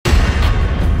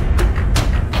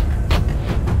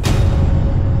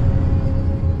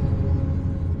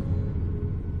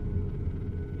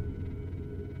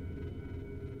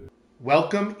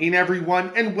Welcome in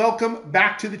everyone and welcome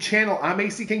back to the channel. I'm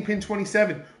AC Kingpin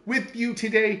 27 with you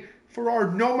today for our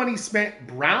No Money Spent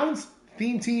Browns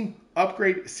Theme Team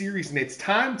Upgrade Series, and it's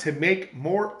time to make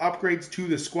more upgrades to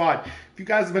the squad. If you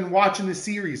guys have been watching the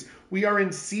series, we are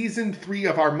in Season 3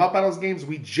 of our MUT Battles games.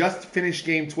 We just finished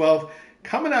Game 12.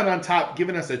 Coming out on top,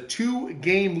 giving us a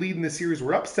 2-game lead in the series.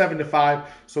 We're up 7-5,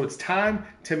 so it's time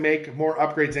to make more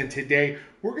upgrades. And today,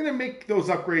 we're going to make those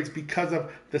upgrades because of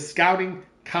the Scouting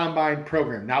Combine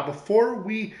program. Now, before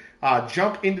we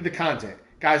jump into the content,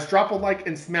 guys, drop a like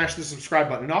and smash the subscribe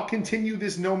button, and I'll continue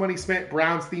this No Money Spent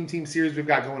Browns Theme Team series we've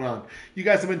got going on. You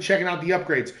guys have been checking out the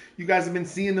upgrades. You guys have been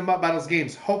seeing the MUT Battles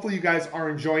games. Hopefully, you guys are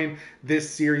enjoying this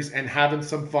series and having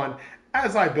some fun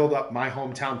as I build up my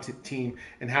hometown team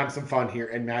and have some fun here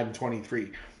in Madden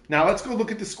 23. Now, let's go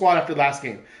look at the squad after last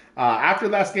game.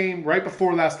 Right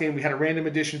before last game, we had a random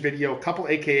edition video, a couple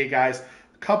AKA guys,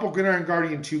 a couple Gunnar and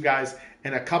Guardian 2 guys,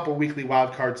 and a couple weekly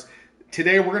wildcards.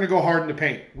 Today, we're going to go hard in the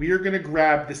paint. We are going to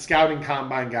grab the Scouting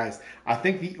Combine, guys. I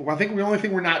think the only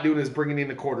thing we're not doing is bringing in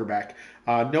the quarterback.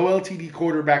 No LTD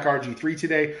quarterback RG3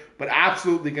 today, but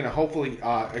absolutely going to hopefully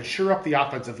shore up the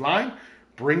offensive line,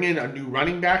 bring in a new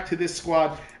running back to this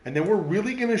squad, and then we're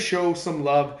really going to show some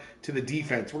love to the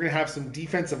defense. We're going to have some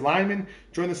defensive linemen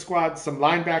join the squad, some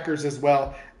linebackers as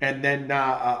well, and then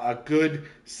a good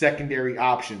secondary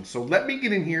option. So let me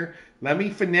get in here. Let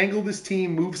me finagle this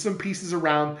team, move some pieces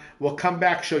around. We'll come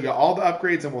back, show you all the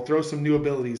upgrades, and we'll throw some new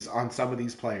abilities on some of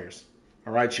these players.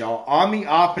 All right, y'all. On the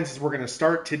offenses, we're going to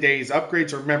start today's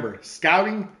upgrades. Remember,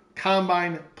 Scouting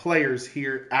Combine players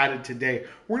here added today.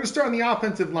 We're going to start on the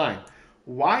offensive line.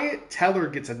 Wyatt Teller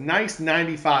gets a nice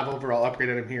 95 overall upgrade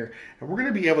at him here, and we're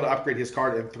going to be able to upgrade his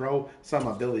card and throw some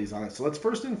abilities on it. So let's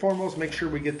first and foremost make sure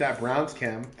we get that Browns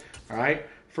chem. All right,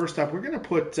 first up, we're going to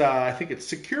put, I think it's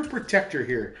Secure Protector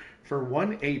here for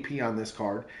 1 AP on this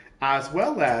card, as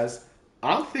well as,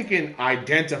 I'm thinking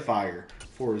Identifier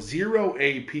for 0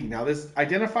 AP. Now, this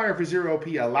Identifier for 0 AP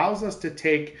allows us to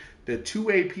take the 2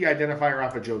 AP identifier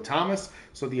off of Joe Thomas,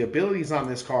 so the abilities on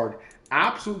this card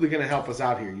absolutely going to help us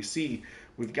out here. You see,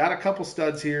 we've got a couple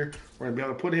studs here. We're going to be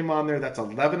able to put him on there. That's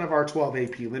 11 of our 12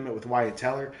 AP limit with Wyatt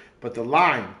Teller. But the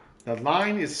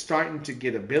line is starting to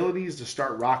get abilities to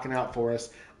start rocking out for us.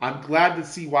 I'm glad to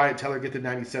see Wyatt Teller get the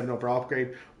 97 overall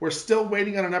upgrade. We're still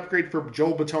waiting on an upgrade for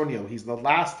Joel Bitonio. He's the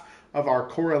last of our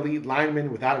core elite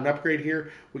linemen without an upgrade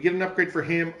here. We get an upgrade for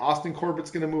him. Austin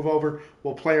Corbett's going to move over.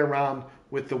 We'll play around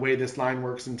with the way this line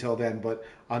works until then, but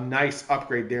a nice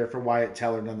upgrade there for Wyatt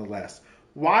Teller nonetheless.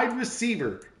 Wide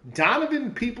receiver,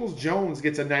 Donovan Peoples-Jones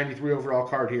gets a 93 overall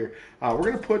card here. We're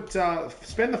going to put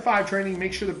spend the 5 training,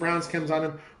 make sure the Browns chems on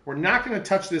him. We're not going to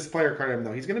touch this player card on him,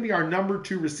 though. He's going to be our number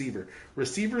 2 receiver.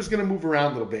 Receiver is going to move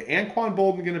around a little bit. Anquan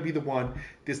Bolden going to be the 1.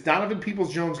 This Donovan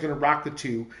Peoples-Jones going to rock the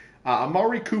 2.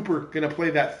 Amari Cooper going to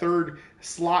play that 3rd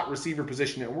slot receiver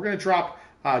position, and we're going to drop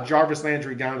Jarvis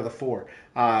Landry down to the 4.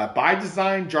 By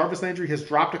design, Jarvis Landry has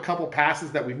dropped a couple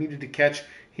passes that we've needed to catch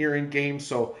here in games,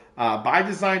 so by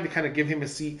design to kind of give him a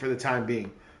seat for the time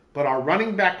being. But our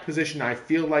running back position, I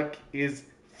feel like, is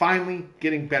finally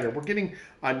getting better. We're getting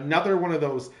another one of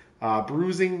those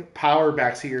bruising power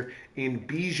backs here in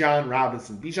Bijan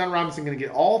Robinson. Bijan Robinson going to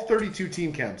get all 32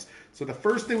 team chems. So the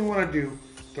first thing we want to do,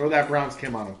 throw that Browns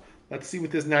chem on him. Let's see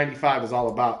what this 95 is all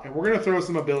about. And we're going to throw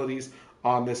some abilities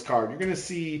on this card. You're going to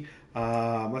see,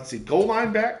 let's see, goal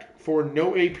line back for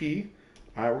no AP.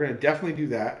 All right, we're going to definitely do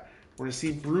that. We're going to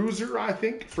see Bruiser, I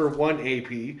think, for 1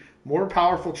 AP. More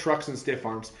powerful trucks and stiff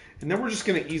arms. And then we're just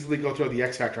going to easily go throw the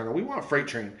X Factor on it. We want Freight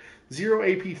Train. 0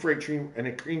 AP Freight Train, and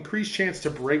an increased chance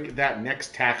to break that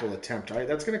next tackle attempt. Right?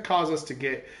 That's going to cause us to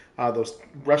get those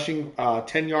rushing,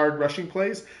 10-yard rushing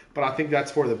plays. But I think that's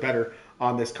for the better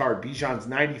on this card. Bijan's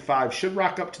 95 should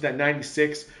rock up to that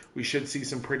 96. We should see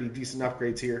some pretty decent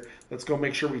upgrades here. Let's go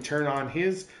make sure we turn on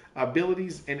his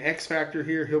abilities and X Factor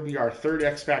here. He'll be our 3rd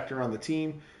X Factor on the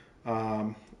team.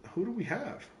 Who do we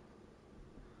have?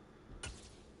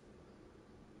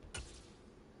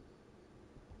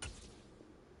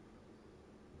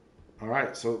 All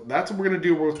right, so that's what we're going to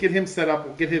do. We'll get him set up.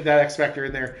 We'll get him that X Factor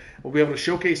in there. We'll be able to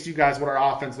showcase to you guys what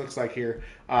our offense looks like here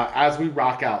as we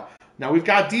rock out. Now, we've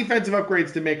got defensive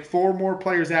upgrades to make 4 more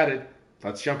players added.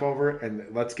 Let's jump over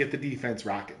and let's get the defense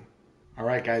rocking. All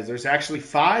right, guys, there's actually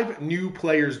 5 new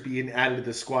players being added to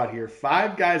the squad here.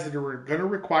 5 guys that are going to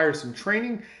require some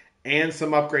training and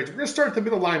some upgrades. We're going to start at the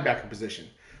middle linebacker position.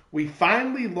 We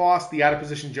finally lost the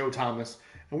out-of-position Joe Thomas,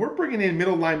 and we're bringing in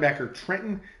middle linebacker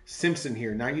Trenton Simpson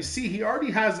here. Now, you see he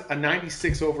already has a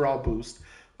 96 overall boost.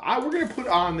 We're going to put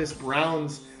on this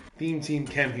Browns Theme Team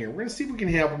chem here. We're going to see if we can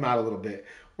help him out a little bit.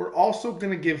 we're also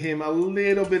going to give him a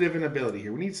little bit of an ability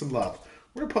here. We need some love.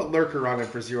 We're going to put Lurker on him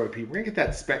for 0 AP. We're going to get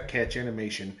that spec catch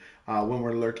animation when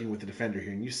we're lurking with the defender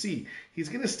here. And you see, he's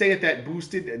going to stay at that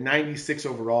boosted 96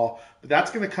 overall, but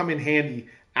that's going to come in handy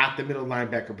at the middle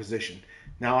linebacker position.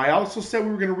 Now, I also said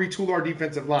we were going to retool our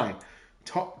defensive line.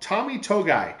 Tommy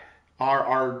Togai,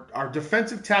 our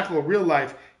defensive tackle in real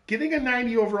life, getting a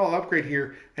 90 overall upgrade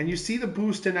here, and you see the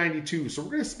boost to 92. So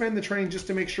we're going to spend the training just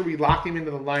to make sure we lock him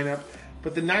into the lineup.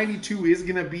 But the 92 is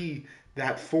going to be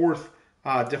that fourth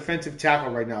defensive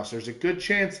tackle right now. So there's a good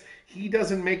chance he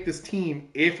doesn't make this team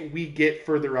if we get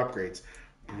further upgrades.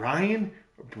 Brian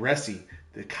Bressie,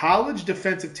 the college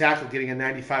defensive tackle, getting a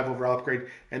 95 overall upgrade.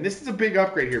 And this is a big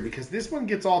upgrade here because this one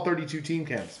gets all 32 team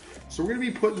camps. So we're going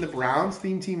to be putting the Browns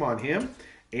theme team on him.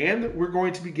 And we're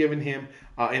going to be giving him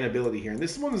an ability here. And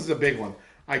this one is a big one.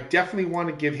 I definitely want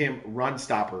to give him Run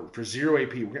Stopper for 0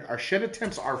 AP. Our shed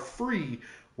attempts are free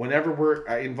whenever we're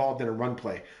involved in a run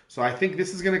play. So I think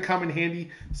this is going to come in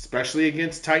handy, especially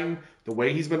against Titan. The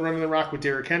way he's been running the rock with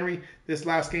Derrick Henry this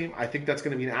last game, I think that's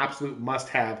going to be an absolute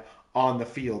must-have on the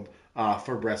field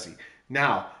for Bressie.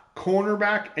 Now,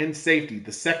 cornerback and safety.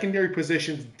 The secondary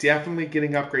positions definitely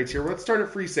getting upgrades here. Let's start at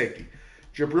free safety.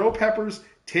 Jabril Peppers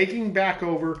taking back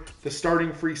over the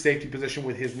starting free safety position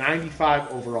with his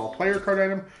 95 overall player card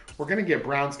item. We're going to get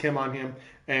Brown's Chem on him,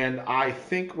 and I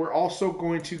think we're also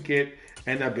going to get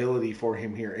an ability for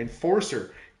him here.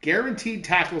 Enforcer, guaranteed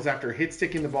tackles after hit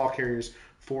sticking the ball carriers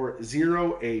for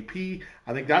 0 AP.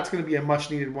 I think that's going to be a much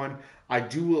needed one. I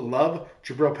do love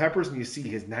Jabril Peppers, and you see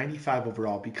his 95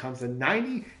 overall becomes a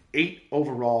 98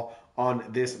 overall on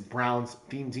this Browns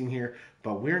theme team here.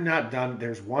 But we're not done.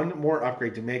 There's one more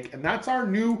upgrade to make, and that's our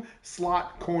new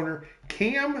slot corner,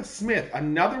 Cam Smith,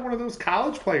 another one of those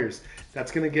college players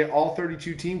that's going to get all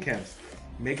 32 team chems.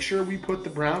 Make sure we put the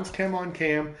Browns chem on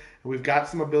Cam, and we've got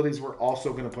some abilities we're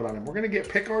also going to put on him. We're going to get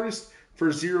Pick Artist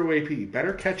for 0 AP,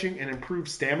 better catching and improved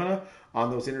stamina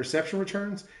on those interception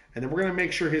returns, and then we're going to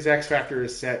make sure his X Factor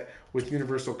is set with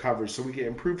universal coverage, so we get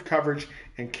improved coverage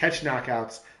and catch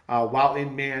knockouts while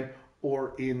in man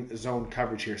or in zone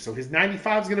coverage here. So his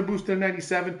 95 is going to boost to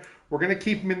 97. We're going to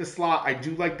keep him in the slot. I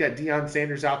do like that Deion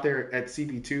Sanders out there at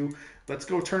CB2. Let's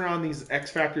go turn on these X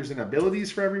factors and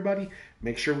abilities for everybody.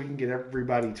 Make sure we can get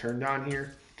everybody turned on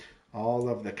here. All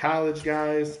of the college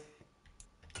guys,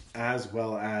 as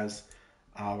well as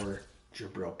our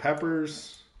Jabril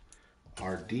Peppers,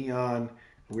 our Deion.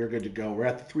 We're good to go. We're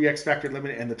at the 3 X Factor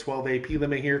limit and the 12 AP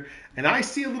limit here. And I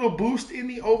see a little boost in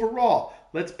the overall.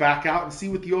 Let's back out and see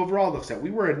what the overall looks like.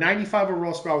 We were a 95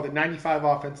 overall squad with a 95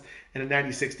 offense and a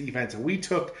 96 defense. And we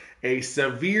took a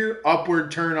severe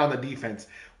upward turn on the defense.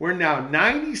 We're now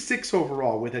 96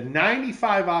 overall with a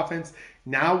 95 offense.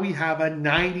 Now we have a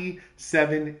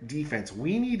 97 defense.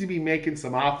 We need to be making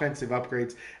some offensive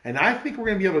upgrades, and I think we're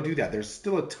going to be able to do that. There's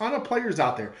still a ton of players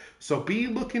out there, so be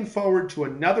looking forward to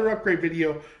another upgrade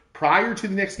video prior to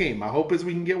the next game. My hope is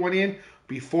we can get one in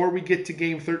before we get to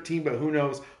game 13, but who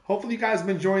knows. Hopefully you guys have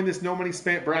been enjoying this No Money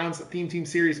Spent Browns Theme Team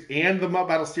series and the MUT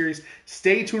Battle series.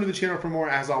 Stay tuned to the channel for more.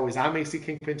 As always, I'm AC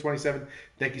Kingpin 27.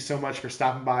 Thank you so much for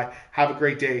stopping by. Have a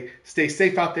great day. Stay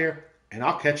safe out there, and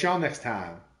I'll catch y'all next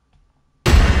time.